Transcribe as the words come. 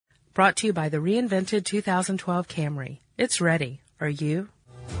Brought to you by the reinvented 2012 Camry. It's ready. Are you?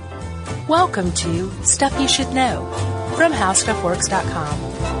 Welcome to Stuff You Should Know from HowStuffWorks.com.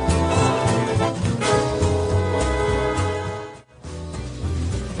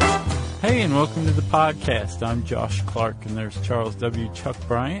 Hey, and welcome to the podcast. I'm Josh Clark, and there's Charles W. Chuck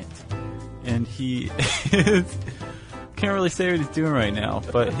Bryant, and he is, can't really say what he's doing right now,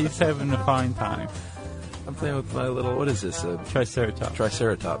 but he's having a fine time. I'm playing with my little, what is this? Triceratops.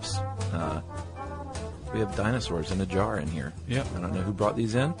 Triceratops. We have dinosaurs in a jar in here. Yep. I don't know who brought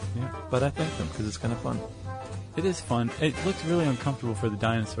these in, but I thank them because it's kind of fun. It is fun. It looks really uncomfortable for the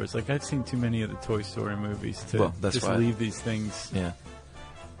dinosaurs. Like, I've seen too many of the Toy Story movies to just leave these things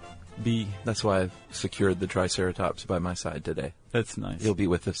be. That's why I've secured the Triceratops by my side today. That's nice. He'll be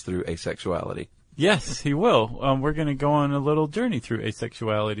with us through asexuality. Yes, he will. We're going to go on a little journey through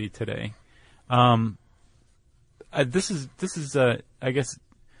asexuality today. This is I guess,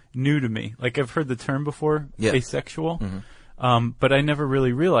 new to me. Like, I've heard the term before, asexual, but I never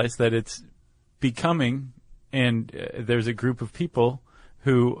really realized that it's becoming, and there's a group of people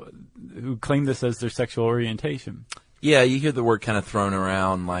who claim this as their sexual orientation. Yeah, you hear the word kind of thrown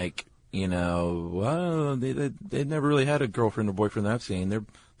around, like, you know, well, they never really had a girlfriend or boyfriend that I've seen. They're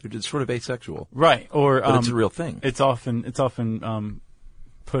just sort of asexual, right? Or but it's a real thing. It's often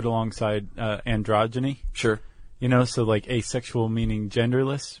put alongside androgyny. Sure. You know, so like asexual meaning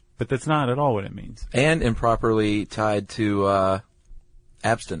genderless, but that's not at all what it means. And improperly tied to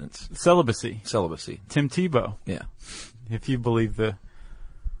abstinence. Celibacy. Tim Tebow. Yeah. If you believe the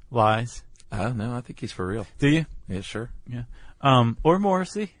lies. No, I think he's for real. Do you? Yeah, sure. Yeah. Or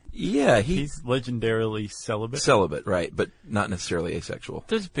Morrissey. Yeah, he's legendarily celibate. Celibate, right, but not necessarily asexual.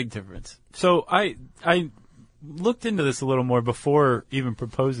 There's a big difference. So I looked into this a little more before even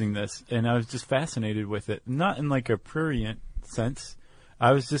proposing this, and I was just fascinated with it. Not in like a prurient sense.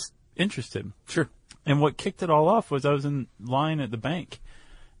 I was just interested. Sure. And what kicked it all off was I was in line at the bank,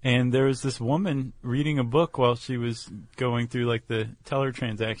 and there was this woman reading a book while she was going through like the teller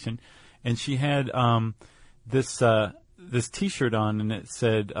transaction, and she had this T-shirt on, and it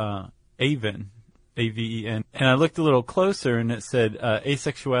said AVEN. AVEN. And I looked a little closer, and it said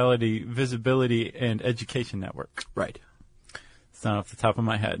Asexuality, Visibility, and Education Network. Right. It's not off the top of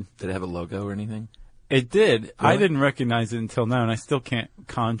my head. Did it have a logo or anything? It did. Really? I didn't recognize it until now, and I still can't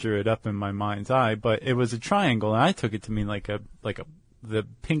conjure it up in my mind's eye, but it was a triangle, and I took it to mean like the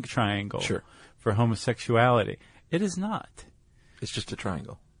pink triangle for homosexuality. It is not. It's just a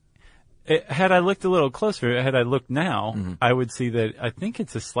triangle. Had I looked a little closer, had I looked now, I would see that I think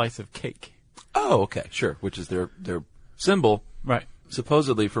it's a slice of cake. Oh, okay, sure. Which is their symbol, right?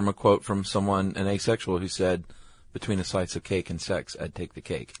 Supposedly from a quote from someone, an asexual, who said, "Between a slice of cake and sex, I'd take the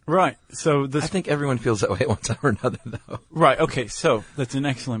cake." Right. So I think everyone feels that way at one time or another, though. Right. Okay. So that's an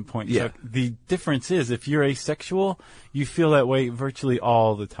excellent point. Yeah. Chuck. The difference is, if you're asexual, you feel that way virtually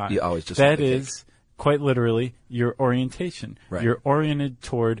all the time. You always just that is quite literally your orientation. Right. You're oriented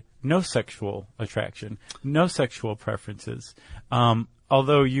toward no sexual attraction, no sexual preferences.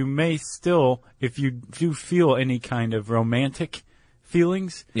 Although you may still, if you do feel any kind of romantic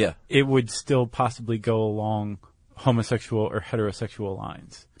feelings, it would still possibly go along homosexual or heterosexual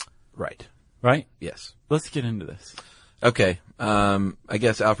lines. Right. Right? Yes. Let's get into this. Okay. I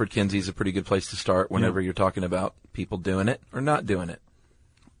guess Alfred Kinsey's a pretty good place to start whenever you're talking about people doing it or not doing it.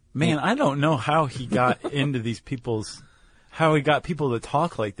 Man, I don't know how he got into how he got people to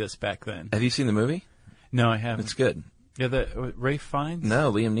talk like this back then. Have you seen the movie? No, I haven't. It's good. Yeah, Ralph Fiennes?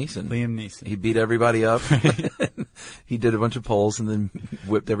 No, Liam Neeson. Liam He beat everybody up. He did a bunch of polls and then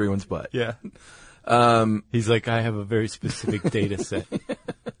whipped everyone's butt. Yeah. He's like, I have a very specific data set.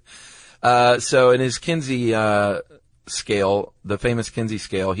 So in his Kinsey scale, the famous Kinsey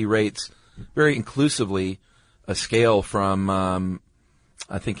scale, he rates very inclusively a scale from,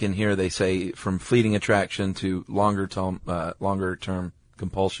 I think in here they say, from fleeting attraction to longer term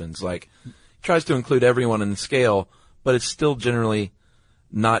compulsions. Like, he tries to include everyone in the scale, but it's still generally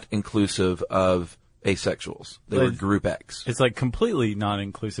not inclusive of asexuals. They were group X. It's like completely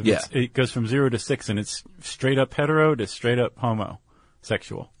non-inclusive. Yeah. It goes from 0 to 6, and it's straight up hetero to straight up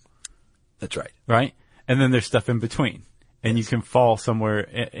homosexual. That's right. Right? And then there's stuff in between. And you can fall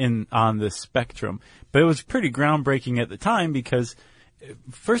somewhere on the spectrum. But it was pretty groundbreaking at the time because,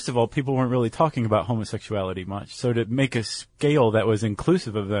 first of all, people weren't really talking about homosexuality much. So to make a scale that was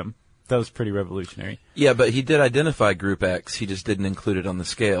inclusive of them, that was pretty revolutionary. Yeah, but he did identify Group X. He just didn't include it on the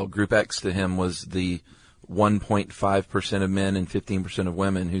scale. Group X to him was the 1.5% of men and 15% of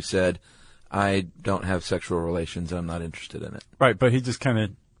women who said, I don't have sexual relations and I'm not interested in it. Right, but he just kind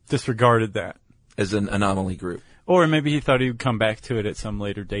of disregarded that. As an anomaly group. Or maybe he thought he would come back to it at some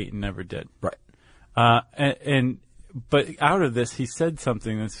later date and never did. Right. But out of this, he said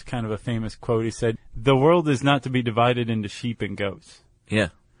something that's kind of a famous quote. He said, "The world is not to be divided into sheep and goats." Yeah.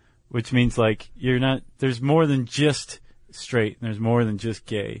 Which means, like, there's more than just straight, and there's more than just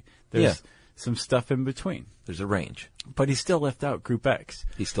gay. There's some stuff in between. There's a range. But he still left out Group X.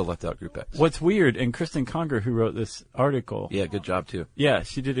 He still left out Group X. What's weird, and Kristen Conger, who wrote this article. Yeah, good job, too. Yeah,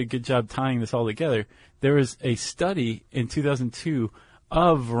 she did a good job tying this all together. There was a study in 2002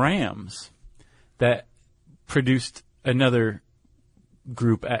 of rams that produced another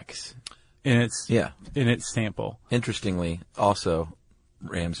Group X in its sample. Interestingly, also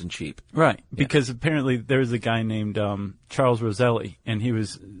rams and sheep. Right, Yeah. because apparently there was a guy named Charles Roselli, and he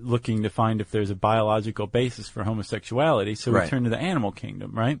was looking to find if there's a biological basis for homosexuality, so we turned to the animal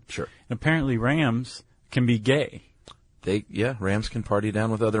kingdom, right? Sure. And apparently rams can be gay. Rams can party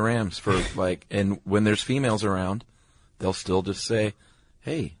down with other rams for and when there's females around, they'll still just say,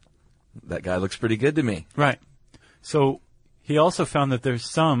 "Hey, that guy looks pretty good to me." Right. So he also found that there's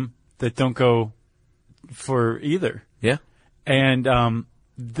some that don't go for either. Yeah. And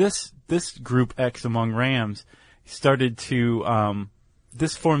this Group X among rams started to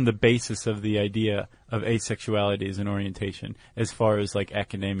this formed the basis of the idea of asexuality as an orientation as far as like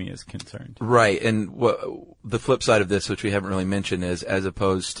academia is concerned. Right. And the flip side of this, which we haven't really mentioned, is as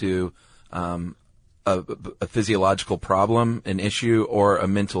opposed to a physiological problem, an issue, or a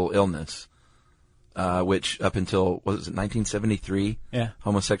mental illness, which up until, 1973? Yeah.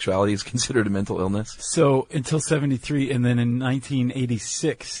 Homosexuality is considered a mental illness. So until 73, and then in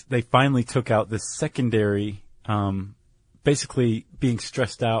 1986, they finally took out this secondary, basically being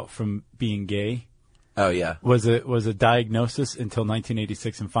stressed out from being gay. Oh, yeah. Was a diagnosis until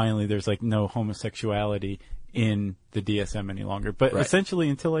 1986, and finally there's like no homosexuality in the DSM any longer. But essentially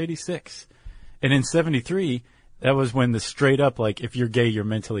until 86. And in 73, that was when the straight up, like, if you're gay, you're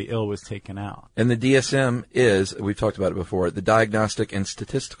mentally ill was taken out. And the DSM is, we've talked about it before, the Diagnostic and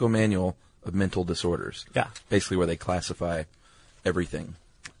Statistical Manual of Mental Disorders. Yeah. Basically where they classify everything.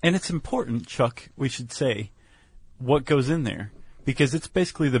 And it's important, Chuck, we should say, what goes in there. Because it's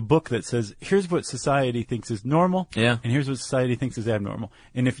basically the book that says, here's what society thinks is normal, and here's what society thinks is abnormal.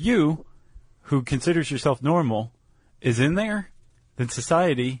 And if you, who considers yourself normal, is in there, then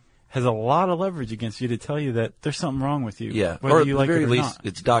society has a lot of leverage against you to tell you that there's something wrong with you. Yeah, whether or at you the like very it or least, not.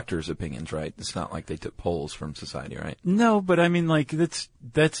 it's doctors' opinions, right? It's not like they took polls from society, right? No, but I mean, like, that's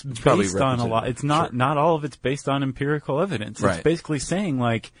based on a lot. It's not all of it's based on empirical evidence. Right. It's basically saying,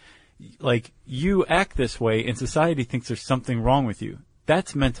 like you act this way and society thinks there's something wrong with you.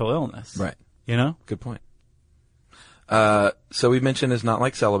 That's mental illness. Right. You know? Good point. So we mentioned it's not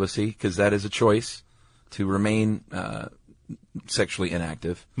like celibacy, because that is a choice to remain sexually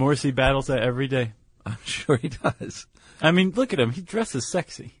inactive. Morrissey battles that every day. I'm sure he does. I mean, look at him. He dresses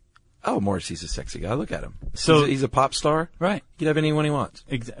sexy. Oh, Morrissey's a sexy guy. Look at him. So he's a pop star. Right. He can have anyone he wants.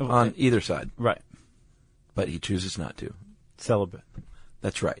 Exactly. On either side. Right. But he chooses not to. Celibate.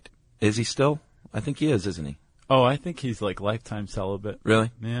 That's right. Is he still? I think he is, isn't he? Oh, I think he's like lifetime celibate.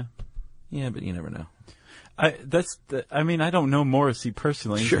 Really? Yeah. Yeah, but you never know. I mean, I don't know Morrissey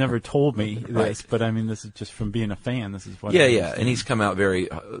personally. Sure. He's never told me this, Right. but I mean, this is just from being a fan. This is what. Yeah, I yeah. understand. And he's come out very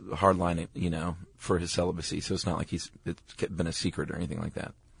hardline, for his celibacy. So it's not like it's been a secret or anything like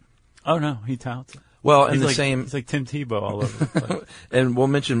that. Oh no, he touts it. Well, and He's the like, same. He's like Tim Tebow all over the place. And we'll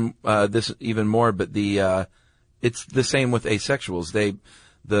mention this even more, but it's the same with asexuals.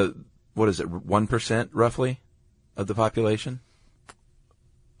 What is it, 1% roughly of the population?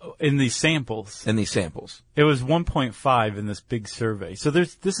 In these samples. In these samples. It was 1.5 in this big survey. So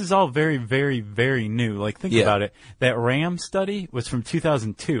this is all very, very, very new. Like, think about it. That RAM study was from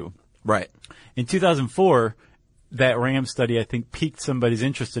 2002. Right. In 2004, that RAM study, I think, piqued somebody's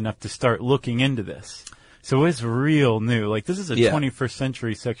interest enough to start looking into this. So it's real new. Like, this is a 21st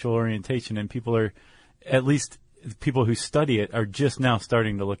century sexual orientation, and people are, at least people who study it, are just now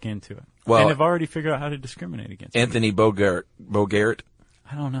starting to look into it. Well, and have already figured out how to discriminate against Anthony it. Bogart.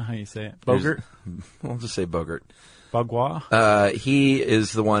 I don't know how you say it. Bogart? We'll just say Bogart. Bagua? He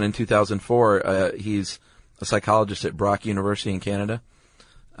is the one in 2004. He's a psychologist at Brock University in Canada.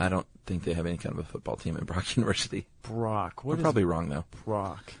 I don't think they have any kind of a football team at Brock University. Brock. I'm probably wrong, though.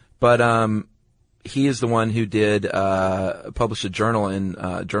 Brock? But he is the one who did publish a journal in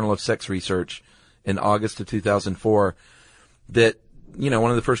Journal of Sex Research in August of 2004 that, one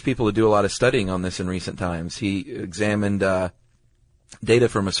of the first people to do a lot of studying on this in recent times. He examined data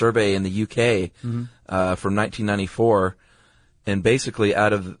from a survey in the UK from 1994, and basically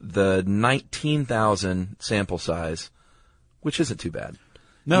out of the 19,000 sample size, which isn't too bad,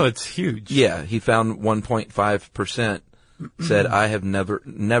 No, it's huge. Yeah, he found 1.5% said, I have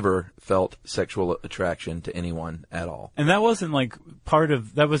never felt sexual attraction to anyone at all. And that wasn't like part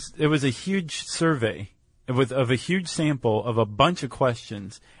of, it was a huge survey of a huge sample of a bunch of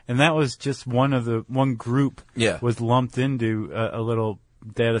questions. And that was just one group was lumped into a little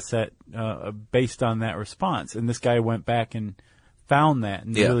data set based on that response. And this guy went back and found that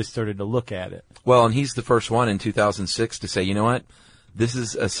and really started to look at it. Well, and he's the first one in 2006 to say, you know what? This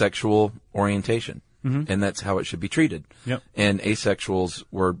is a sexual orientation, and that's how it should be treated. Yep. And asexuals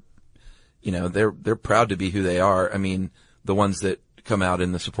were, they're proud to be who they are. I mean, the ones that come out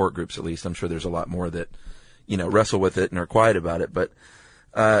in the support groups, at least, I'm sure there's a lot more that, wrestle with it and are quiet about it. But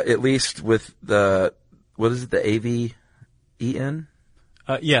at least with the AVEN?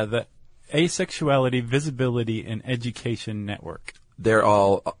 The Asexuality Visibility and Education Network. They're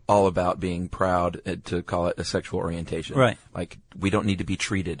all about being proud to call it a sexual orientation. Right. Like, we don't need to be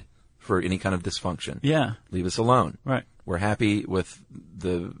treated for any kind of dysfunction. Yeah. Leave us alone. Right. We're happy with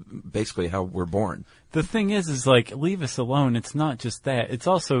basically how we're born. The thing is like, leave us alone. It's not just that. It's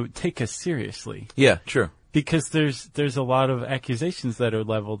also take us seriously. Yeah, true. Because there's a lot of accusations that are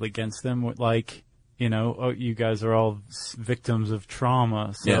leveled against them, like, you guys are all victims of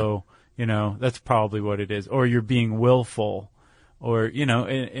trauma, so, that's probably what it is. Or you're being willful. Or,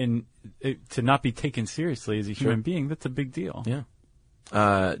 to not be taken seriously as a human being, that's a big deal. Yeah.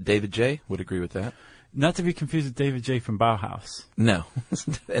 David J. would agree with that. Not to be confused with David J. from Bauhaus. No.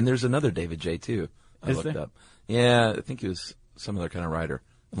 And there's another David J. too. I looked up. Yeah, I think he was some other kind of writer,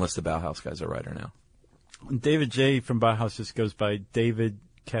 unless the Bauhaus guy's a writer now. David J. from Bauhaus just goes by David,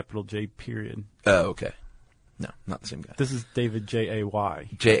 capital J, period. Oh, okay. No, not the same guy. This is David J.A.Y.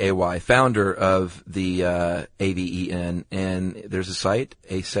 J.A.Y., founder of the AVEN, and there's a site,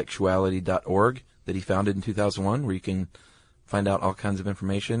 asexuality.org, that he founded in 2001, where you can find out all kinds of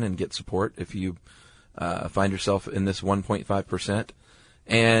information and get support if you find yourself in this 1.5%.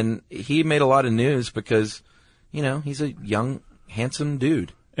 And he made a lot of news because, he's a young, handsome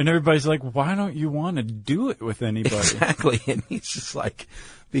dude. And everybody's like, why don't you want to do it with anybody? Exactly. And he's just like,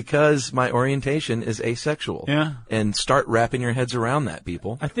 because my orientation is asexual. Yeah. And start wrapping your heads around that,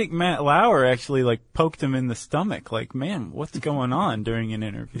 people. I think Matt Lauer actually poked him in the stomach. Like, man, what's going on during an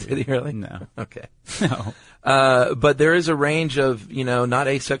interview? Did he really? No. Okay. No. But there is a range of, not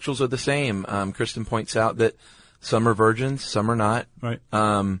asexuals are the same. Kristen points out that some are virgins, some are not. Right.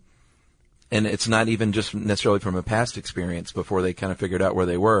 And it's not even just necessarily from a past experience before they kind of figured out where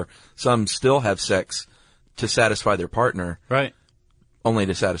they were. Some still have sex to satisfy their partner. Right. Only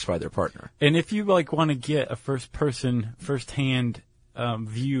to satisfy their partner. And if you want to get a first-hand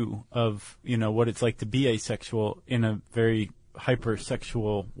view of, what it's like to be asexual in a very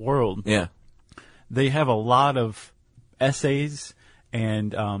hypersexual world. Yeah. They have a lot of essays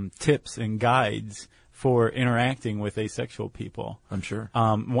and tips and guides for interacting with asexual people. I'm sure.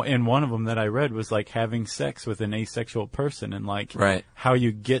 And one of them that I read was having sex with an asexual person and how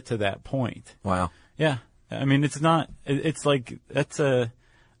you get to that point. Wow. Yeah. I mean, it's that's a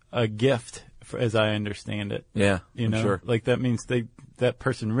gift as I understand it. Yeah. I'm sure. That means that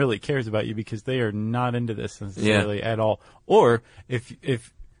person really cares about you because they are not into this necessarily at all. Or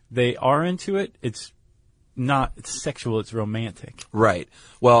if they are into it, it's not sexual, it's romantic. Right.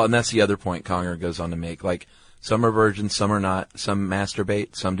 Well, and that's the other point Conger goes on to make. Some are virgins, some are not. Some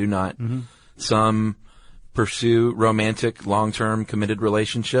masturbate, some do not. Mm-hmm. Some pursue romantic, long-term, committed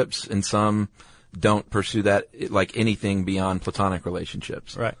relationships, and some don't pursue that anything beyond platonic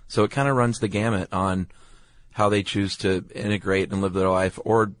relationships. Right. So it kind of runs the gamut on how they choose to integrate and live their life,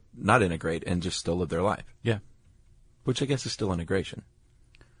 or not integrate and just still live their life. Yeah. Which I guess is still integration.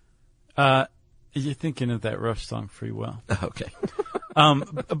 You're thinking of that Rush song, Free Will. Okay.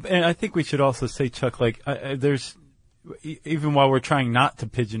 And I think we should also say, Chuck, there's, even while we're trying not to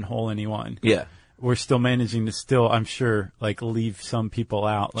pigeonhole anyone. Yeah. We're still managing to still, I'm sure, leave some people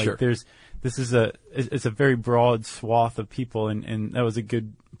out. Sure. It's a very broad swath of people, and that was a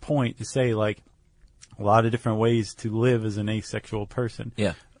good point to say, a lot of different ways to live as an asexual person.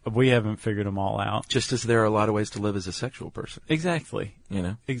 Yeah. We haven't figured them all out. Just as there are a lot of ways to live as a sexual person. Exactly.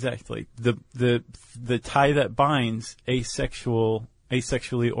 Exactly. The tie that binds asexually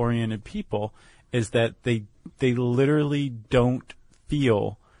oriented people is that they literally don't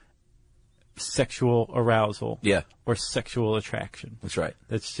feel sexual arousal. Yeah. Or sexual attraction. That's right.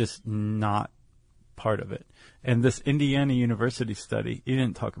 That's just not part of it. And this Indiana University study, you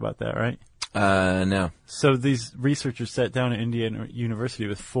didn't talk about that, right? No. So these researchers sat down at Indiana University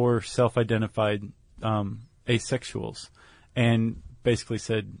with 4 self-identified asexuals and basically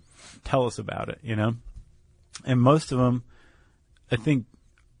said, tell us about it, And most of them, I think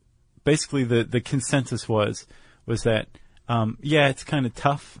basically the consensus was that, yeah, it's kind of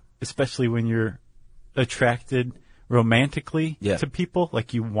tough, especially when you're attracted romantically to people,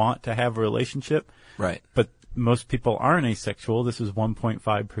 like you want to have a relationship. Right. But most people aren't asexual. This is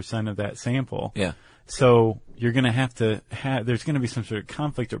 1.5% of that sample. Yeah. So you're going to have there's going to be some sort of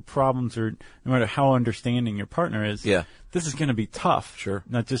conflict or problems, or no matter how understanding your partner is, this is going to be tough. Sure.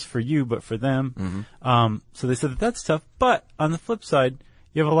 Not just for you, but for them. So they said that's tough. But on the flip side,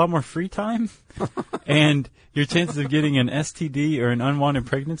 you have a lot more free time and your chances of getting an STD or an unwanted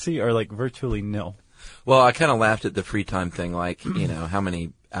pregnancy are like virtually nil. Well, I kind of laughed at the free time thing, like, how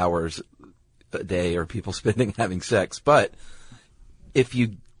many hours a day are people spending having sex? But if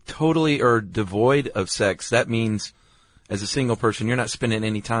you totally are devoid of sex, that means as a single person, you're not spending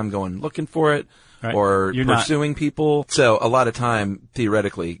any time going looking for it or you're pursuing people. So a lot of time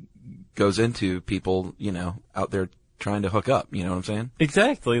theoretically goes into people, out there trying to hook up. You know what I'm saying?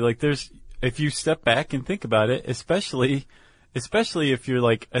 Exactly. Like if you step back and think about it, especially if you're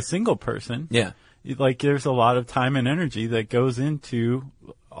like a single person. Yeah. Like there's a lot of time and energy that goes into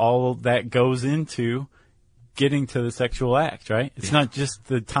getting to the sexual act, right? It's not just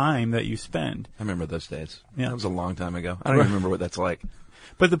the time that you spend. I remember those days. Yeah. That was a long time ago. I don't even remember what that's like.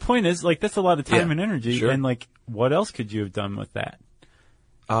 But the point is, like, that's a lot of time and energy. Sure. And, like, what else could you have done with that?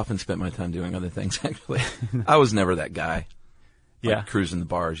 I often spent my time doing other things, actually. I was never that guy. Like cruising the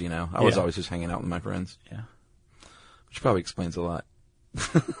bars, I was always just hanging out with my friends. Yeah. Which probably explains a lot.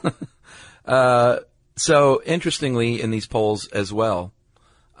 So, interestingly, in these polls as well,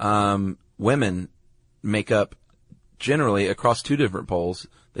 women make up generally across two different polls.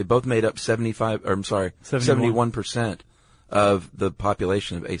 They both made up 71% of the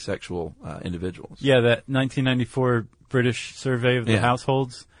population of asexual individuals. Yeah, that 1994 British survey of the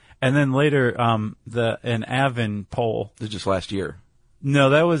households, and then later an Avon poll. This is just last year.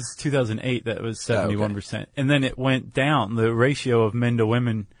 No, that was 2008. That was 71%, and then it went down. The ratio of men to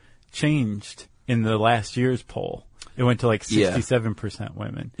women changed in the last year's poll. It went to like 67%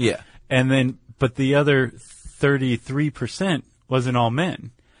 women. Yeah, and then. But the other 33% wasn't all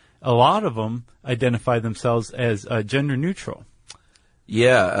men. A lot of them identify themselves as gender neutral.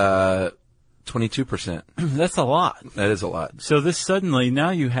 Yeah, 22%. That's a lot. That is a lot. So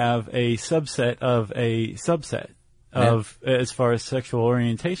now you have a subset of a subset of as far as sexual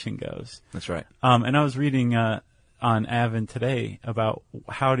orientation goes. That's right. And I was reading on Avon today about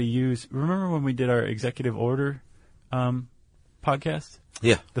how to use. Remember when we did our executive order podcast?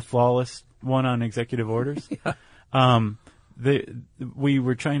 Yeah, the flawless one on executive orders. We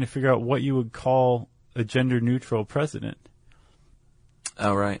were trying to figure out what you would call a gender neutral president.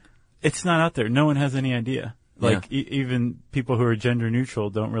 Oh, right. It's not out there. No one has any idea. Like even people who are gender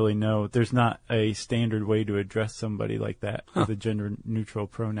neutral don't really know. There's not a standard way to address somebody like that with a gender neutral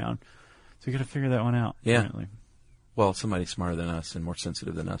pronoun. So you got to figure that one out. Yeah. Apparently. Well, somebody smarter than us and more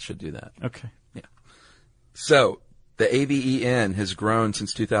sensitive than us should do that. Okay. Yeah. So the AVEN has grown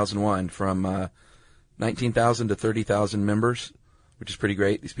since 2001 from 19,000 to 30,000 members, which is pretty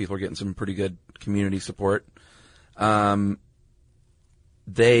great. These people are getting some pretty good community support. Conger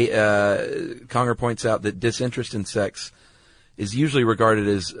points out that disinterest in sex is usually regarded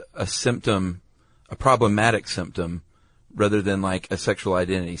as a symptom, a problematic symptom, rather than like a sexual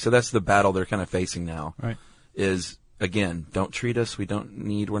identity. So that's the battle they're kind of facing now. Right. Is, again, don't treat us. We're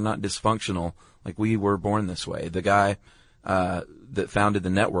not dysfunctional. Like we were born this way. The guy that founded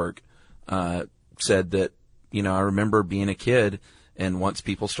the network said that, I remember being a kid, and once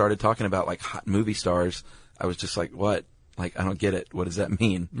people started talking about like hot movie stars, I was just like, what? Like, I don't get it. What does that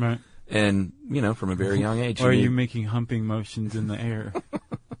mean? Right. And, from a very young age. Or are you making humping motions in the air?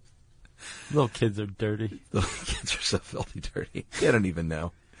 Little kids are dirty. Little kids are so filthy dirty. They don't even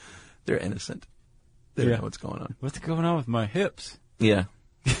know. They're innocent. They don't know what's going on. What's going on with my hips? Yeah.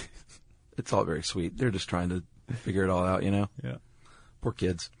 It's all very sweet. They're just trying to figure it all out, Yeah. Poor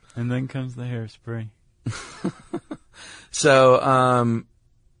kids. And then comes the hairspray. So,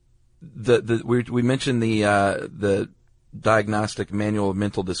 we mentioned the diagnostic manual of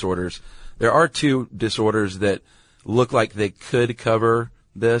mental disorders. There are two disorders that look like they could cover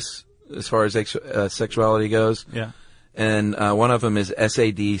this as far as sexuality goes. Yeah. And one of them is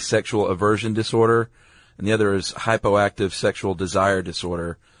SAD, sexual aversion disorder, and the other is hypoactive sexual desire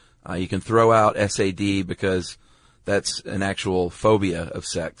disorder. You can throw out SAD because that's an actual phobia of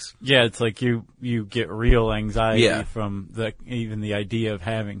sex. Yeah, it's like you get real anxiety from even the idea of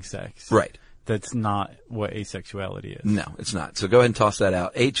having sex. Right. That's not what asexuality is. No, it's not. So go ahead and toss that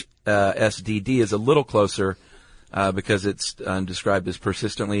out. HSDD is a little closer because it's described as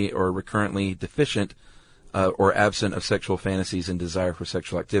persistently or recurrently deficient or absent of sexual fantasies and desire for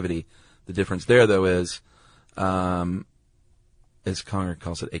sexual activity. The difference there, though, is, as Conger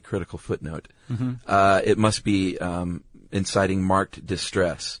calls it, a critical footnote. It must be inciting marked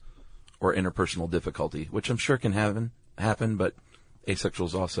distress or interpersonal difficulty, which I'm sure can happen, but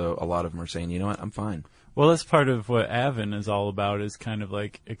asexuals also, a lot of them are saying, you know what, I'm fine. Well, that's part of what Avon is all about, is kind of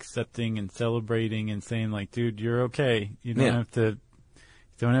like accepting and celebrating and saying, like, dude, you're okay. You don't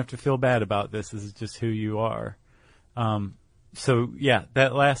have to feel bad about this. This is just who you are. So yeah,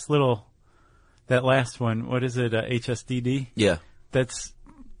 that last one, what is it? HSDD? Yeah.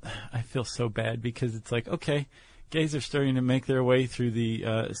 I feel so bad because it's like, okay, gays are starting to make their way through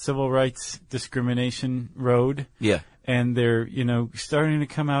the civil rights discrimination road. Yeah. And they're, starting to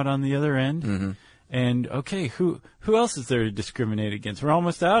come out on the other end. And okay, who else is there to discriminate against? We're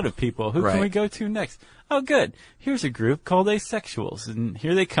almost out of people. Who can we go to next? Oh, good. Here's a group called asexuals, and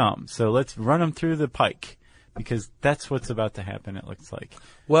here they come. So let's run them through the pike, because that's what's about to happen, it looks like.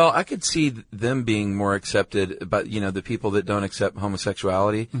 Well, I could see them being more accepted, but, the people that don't accept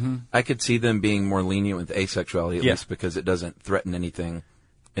homosexuality, I could see them being more lenient with asexuality, at least because it doesn't threaten anything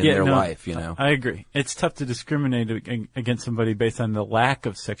in their life, I agree. It's tough to discriminate against somebody based on the lack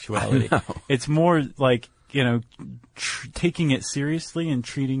of sexuality. I know. It's more like, taking it seriously and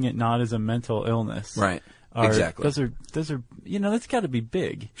treating it not as a mental illness. Right. Exactly. Those are that's got to be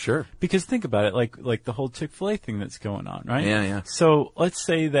big. Sure. Because think about it, like the whole Chick-fil-A thing that's going on, right? Yeah, yeah. So let's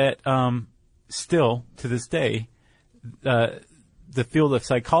say that still to this day, the field of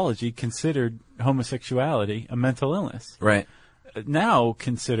psychology considered homosexuality a mental illness. Right. Now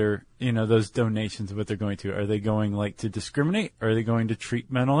consider, those donations, what they're going to. Are they going to discriminate, or are they going to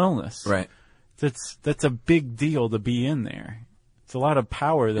treat mental illness? Right. That's a big deal to be in there. It's a lot of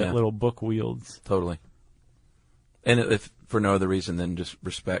power that little book wields. Totally. And if for no other reason than just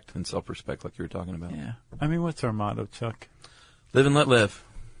respect and self-respect, like you were talking about. Yeah. I mean, what's our motto, Chuck? Live and let live.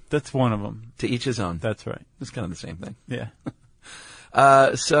 That's one of them. To each his own. That's right. It's kind of the same thing. Yeah.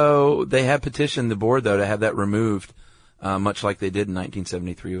 So they have petitioned the board, though, to have that removed, much like they did in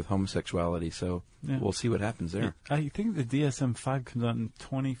 1973 with homosexuality. So we'll see what happens there. I think the DSM-5 comes out in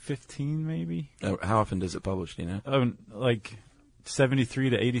 2015, maybe. How often does it publish, do you know?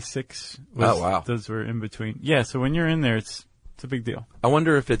 73 to 86. Oh, wow. Those were in between. Yeah, so when you're in there, it's a big deal. I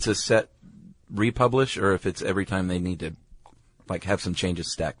wonder if it's a set republish or if it's every time they need to have some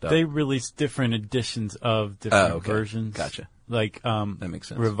changes stacked up. They release different editions of different versions. Gotcha. That makes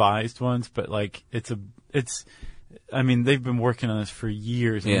sense. Revised ones, but they've been working on this for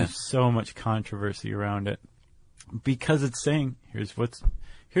years, and there's so much controversy around it because it's saying here's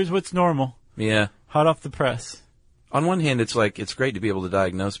what's normal. Yeah. Hot off the press. On one hand, it's great to be able to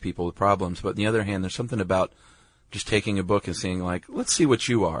diagnose people with problems, but on the other hand, there's something about just taking a book and saying, let's see what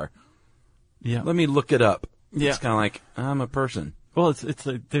you are. Yeah. Let me look it up. Yeah. It's kind of like, I'm a person. Well, it's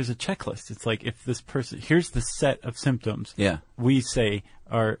like there's a checklist. It's like if this person, here's the set of symptoms we say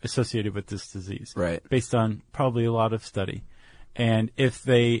are associated with this disease. Right. Based on probably a lot of study. And if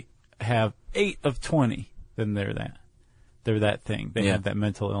they have 8 of 20, then they're that. They're that thing. They have that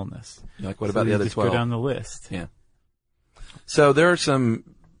mental illness. What about the other 12? Go down the list. Yeah. So there are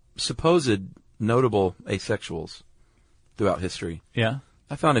some supposed notable asexuals throughout history. Yeah.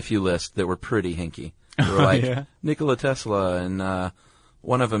 I found a few lists that were pretty hinky. They were Nikola Tesla, and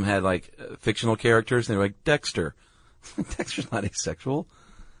one of them had fictional characters, and they were like Dexter. Dexter's not asexual.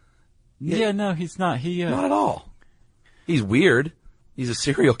 Yeah, no, he's not. Not at all. He's weird. He's a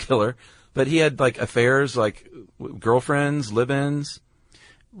serial killer, but he had affairs, girlfriends, live-ins.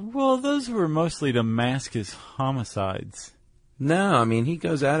 Well, those were mostly to mask his homicides. No, I mean, he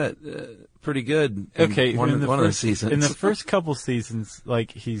goes at it pretty good in one of the seasons. In the first couple seasons, I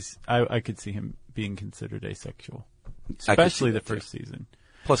could see him being considered asexual. Especially the first season.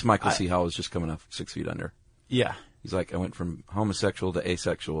 Plus, Michael C. Hall was just coming off 6 Feet Under. Yeah. He's like, I went from homosexual to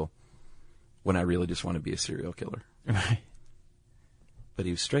asexual when I really just want to be a serial killer. Right. But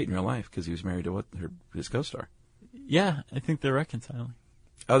he was straight in real life because he was married to his co-star. Yeah, I think they're reconciling.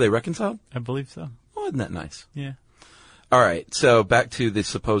 Oh, they reconciled? I believe so. Oh, isn't that nice? Yeah. All right, so back to the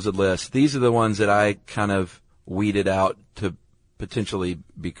supposed list. These are the ones that I kind of weeded out to potentially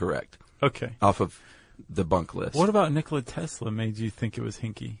be correct. Okay. Off of the bunk list. What about Nikola Tesla made you think it was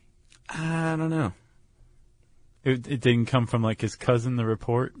hinky? I don't know. It didn't come from his cousin, the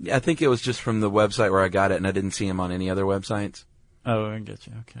report? I think it was just from the website where I got it, and I didn't see him on any other websites. Oh, I get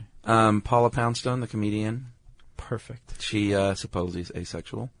you. Okay. Paula Poundstone, the comedian. Perfect. She supposedly is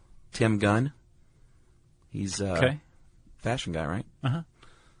asexual. Tim Gunn. He's fashion guy, right?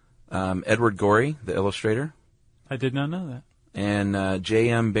 Uh-huh. Edward Gorey, the illustrator. I did not know that. And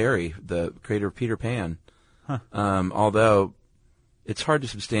J.M. Barrie, the creator of Peter Pan. Although it's hard to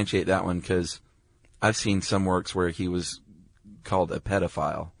substantiate that one because I've seen some works where he was called a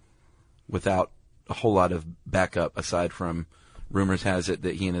pedophile without a whole lot of backup aside from rumors has it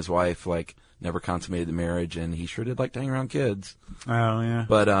that he and his wife never consummated the marriage and he sure did like to hang around kids. Oh, yeah.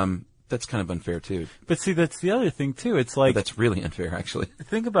 But that's kind of unfair too. But see, that's the other thing too. It's like, that's really unfair actually.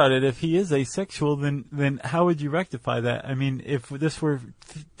 Think about it. If he is asexual, then how would you rectify that? I mean, if this were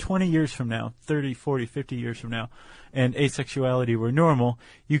 20 years from now, 30, 40, 50 years from now, and asexuality were normal,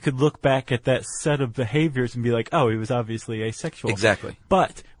 you could look back at that set of behaviors and be like, oh, he was obviously asexual. Exactly.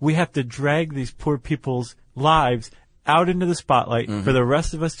 But we have to drag these poor people's lives out into the spotlight for the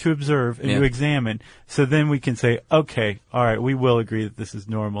rest of us to observe and to examine. So then we can say, okay, all right, we will agree that this is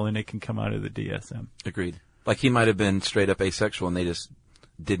normal and it can come out of the DSM. Agreed. Like he might have been straight up asexual and they just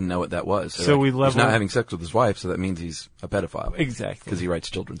didn't know what that was. So we level. He's not having sex with his wife, so that means he's a pedophile. Exactly. Because he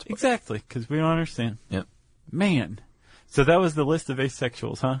writes children's books. Exactly, because we don't understand. Yep. Man. So that was the list of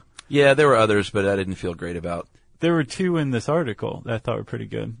asexuals, huh? Yeah, there were others, but I didn't feel great about. There were 2 in this article that I thought were pretty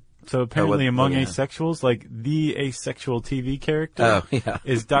good. So apparently among asexuals, the asexual TV character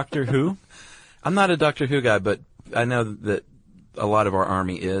is Doctor Who. I'm not a Doctor Who guy, but I know that a lot of our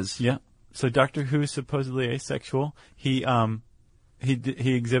army is. Yeah. So Doctor Who is supposedly asexual. He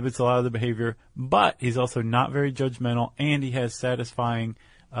exhibits a lot of the behavior, but he's also not very judgmental, and he has satisfying,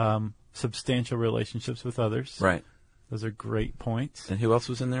 substantial relationships with others. Right. Those are great points. And who else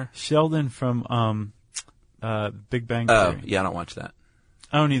was in there? Sheldon from Big Bang Theory. Oh, yeah, I don't watch that.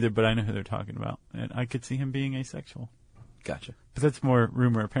 I don't either, but I know who they're talking about. And I could see him being asexual. Gotcha. But that's more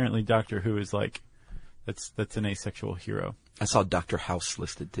rumor. Apparently Doctor Who is that's an asexual hero. I saw Dr. House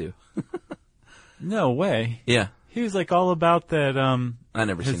listed too. No way. Yeah. He was all about that, I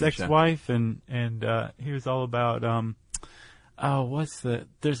never seen his the ex-wife and he was all about,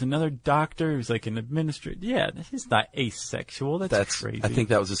 there's another doctor who's an administrator. Yeah, he's not asexual. That's crazy. I think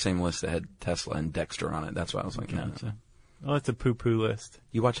that was the same list that had Tesla and Dexter on it. That's why I was like, gotcha. Well, that's a poo-poo list.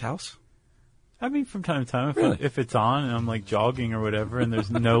 You watch House? I mean, from time to time, Really? if it's on and I'm jogging or whatever and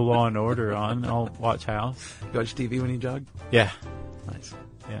there's no Law and Order on, I'll watch House. You watch TV when you jog? Yeah. Nice.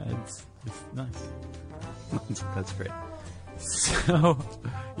 Yeah, it's nice. That's great. So,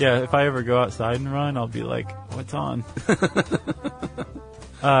 yeah, if I ever go outside and run, I'll be like, what's on?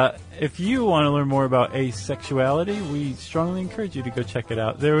 If you want to learn more about asexuality, we strongly encourage you to go check it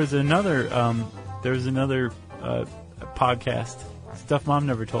out. There was another podcast. Stuff Mom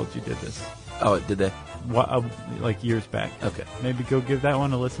Never Told You did this. Oh, did they? Years back. Okay. Maybe go give that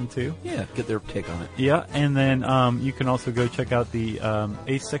one a listen too. Yeah, get their take on it. Yeah, and then you can also go check out the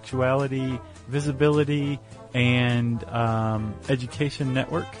Asexuality, Visibility, and Education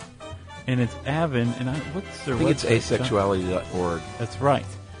Network. And it's Avon, and what's their website? I think it's asexuality.org. That's right.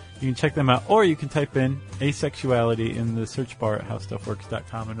 You can check them out, or you can type in asexuality in the search bar at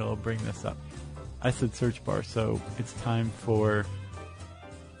howstuffworks.com, and it'll bring this up. I said search bar, so it's time for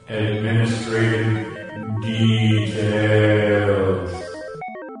administrative details.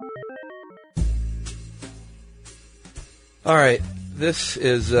 All right, this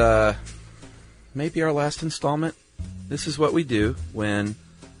is maybe our last installment. This is what we do when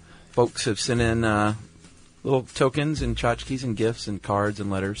folks have sent in little tokens and tchotchkes and gifts and cards and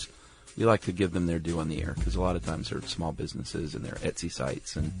letters. We like to give them their due on the air because a lot of times they're small businesses and they're Etsy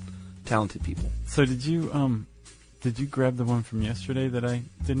sites and talented people. So did you grab the one from yesterday that I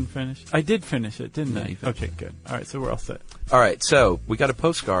didn't finish? I did finish it, didn't I? Okay, good. All right, so we're all set. All right, so we got a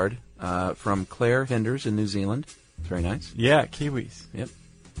postcard from Claire Henders in New Zealand. It's very nice. Yeah, Kiwis. Yep.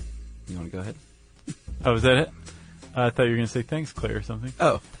 You want to go ahead? Oh, is that it? I thought you were going to say thanks, Claire, or something.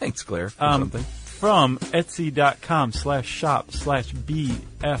 Oh, thanks, Claire. Something. From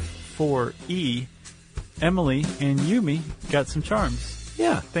Etsy.com/shop/BF4E, Emily and Yumi got some charms.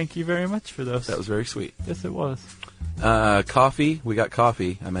 Yeah. Thank you very much for those. That was very sweet. Yes, it was. Coffee. We got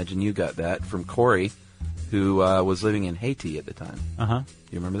coffee. I imagine you got that from Corey, who was living in Haiti at the time. Uh-huh.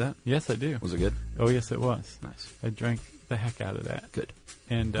 You remember that? Yes, I do. Was it good? Oh, yes, it was. Nice. I drank the heck out of that. Good.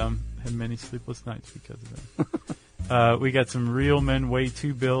 And had many sleepless nights because of that. We got some Real Men Way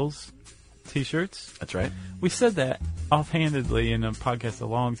 2 Bills T-shirts. That's right. We said that offhandedly in a podcast a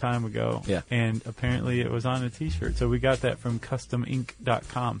long time ago. Yeah. And apparently it was on a T-shirt. So we got that from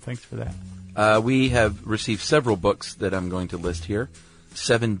CustomInc.com. Thanks for that. We have received several books that I'm going to list here.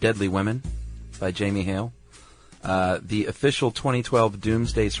 7 Deadly Women by Jamie Hale. The official 2012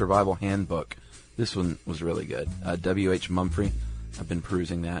 Doomsday Survival Handbook. This one was really good. W.H. Mumphrey. I've been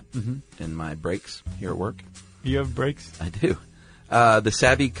perusing that in my breaks here at work. You have breaks? I do. The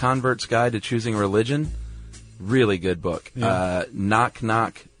Savvy Convert's Guide to Choosing Religion. Really good book. Yeah.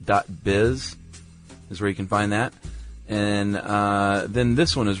 Knockknock.biz. is where you can find that. And then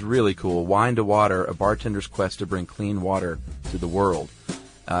this one is really cool. Wine to Water, a bartender's quest to bring clean water to the world.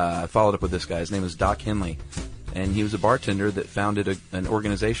 I followed up with this guy. His name is Doc Henley. And he was a bartender that founded an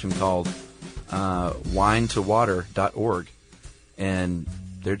organization called winetowater.org. And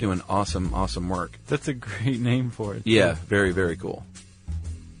they're doing awesome, awesome work. That's a great name for it. Yeah, very, very cool.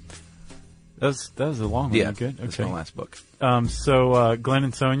 That was a long one. Yeah, Good. Okay. That's my last book. So Glenn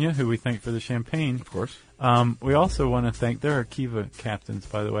and Sonia, who we thank for the champagne. Of course. We also want to thank, they're our Kiva captains,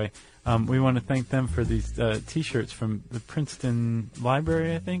 by the way. We want to thank them for these T-shirts from the Princeton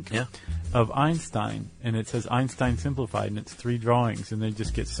Library, I think, Yeah. of Einstein. And it says Einstein Simplified, and it's 3 drawings, and they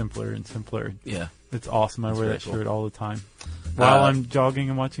just get simpler and simpler. Yeah. It's awesome. I That's wear very that cool. shirt all the time while I'm jogging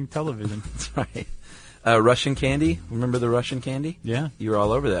and watching television. That's right. Russian candy. Remember the Russian candy? Yeah. You were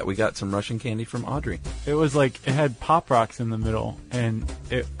all over that. We got some Russian candy from Audrey. It was like, it had Pop Rocks in the middle, and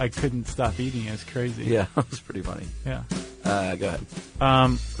I couldn't stop eating. It was crazy. Yeah, that was pretty funny. Yeah. Go ahead.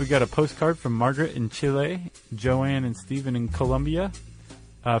 We got a postcard from Margaret in Chile, Joanne and Stephen in Colombia,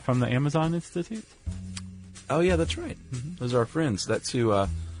 from the Amazon Institute. Oh, yeah, that's right. Mm-hmm. Those are our friends. That's who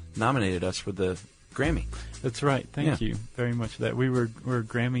nominated us for the Grammy. That's right. Thank Yeah. you very much for that. We're a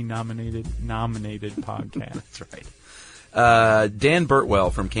Grammy nominated podcast. That's right. Dan Burtwell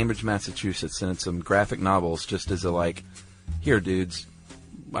from Cambridge, Massachusetts sent some graphic novels just as a here, dudes,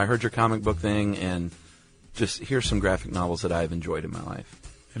 I heard your comic book thing, and just here's some graphic novels that I've enjoyed in my life.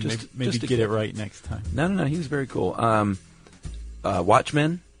 And Just maybe to get it right next time. No, he was very cool.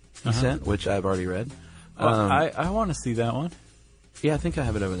 Watchmen, he sent, which I've already read. I want to see that one. Yeah, I think I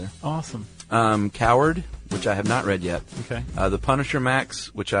have it over there. Awesome. Coward, which I have not read yet. Okay. The Punisher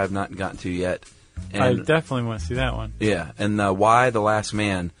Max, which I have not gotten to yet. I And definitely want to see that one. yeah, and Why the Last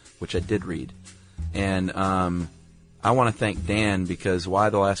Man, which I did read. And I want to thank Dan because Why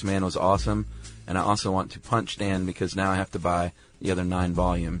the Last Man was awesome, and I also want to punch Dan because now I have to buy the other 9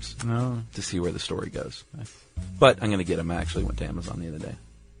 volumes No. to see where the story goes. Nice. But I'm going to get them. I actually went to Amazon the other day.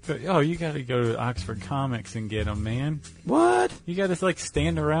 But, you got to go to Oxford Comics and get them, man. What? You got to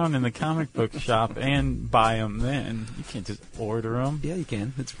stand around in the comic book shop and buy them. Then you can't just order them. Yeah, you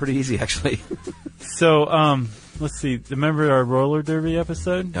can. It's pretty easy, actually. So, let's see. Remember our roller derby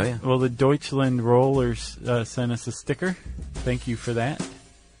episode? Oh, yeah. Well, the Deutschland Rollers sent us a sticker. Thank you for that.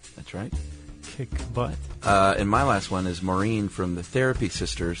 That's right. Kick butt. And my last one is Maureen from the Therapy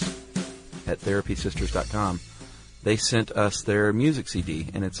Sisters at therapysisters.com. They sent us their music CD,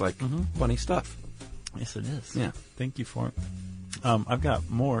 and it's funny stuff. Yes, it is. Yeah. Thank you for it. I've got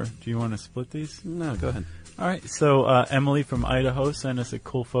more. Do you want to split these? No, go ahead. All right. So Emily from Idaho sent us a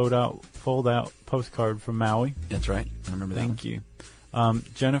cool fold-out postcard from Maui. That's right. I remember that. Thank you.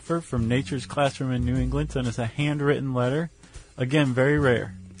 Jennifer from Nature's Classroom in New England sent us a handwritten letter. Again, very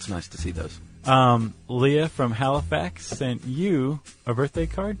rare. It's nice to see those. Leah from Halifax sent you a birthday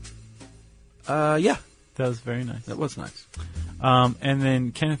card. Yeah, That was very nice. that was nice. And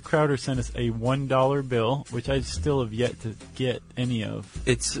then Kenneth Crowder sent us a $1 bill, which I still have yet to get any of.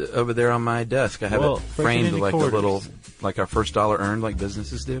 It's over there on my desk. I have it Break it framed into like quarters. a little, like our first dollar earned, like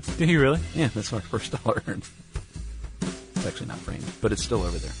businesses do. Do you really? Yeah, that's our first dollar earned. It's actually not framed, but it's still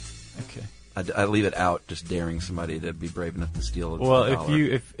over there. Okay. I leave it out, just daring somebody to be brave enough to steal it. Well,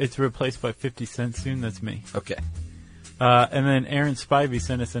 if it's replaced by 50 cents soon, that's me. Okay. And then Aaron Spivey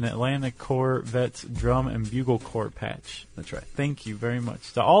sent us an Atlanta Corps Vets Drum and Bugle Corps patch. That's right. Thank you very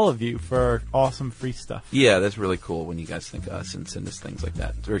much to all of you for our awesome free stuff. Yeah, that's really cool when you guys think of us and send us things like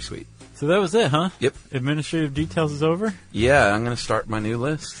that. It's very sweet. So that was it, huh? Yep. Administrative details is over. Yeah, I'm going to start my new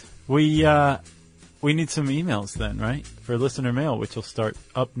list. We need some emails then, right? For listener mail, which will start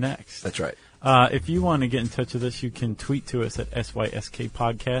up next. That's right. If you want to get in touch with us, you can tweet to us at SYSK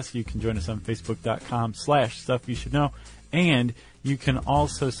Podcast. You can join us on Facebook.com/Stuff You Should Know. And you can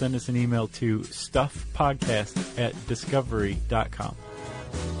also send us an email to stuffpodcast@discovery.com.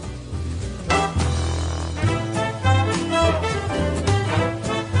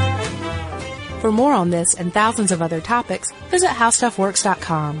 For more on this and thousands of other topics, visit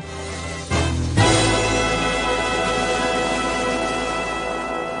howstuffworks.com.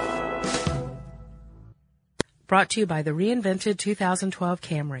 Brought to you by the reinvented 2012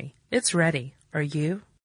 Camry. It's ready. Are you?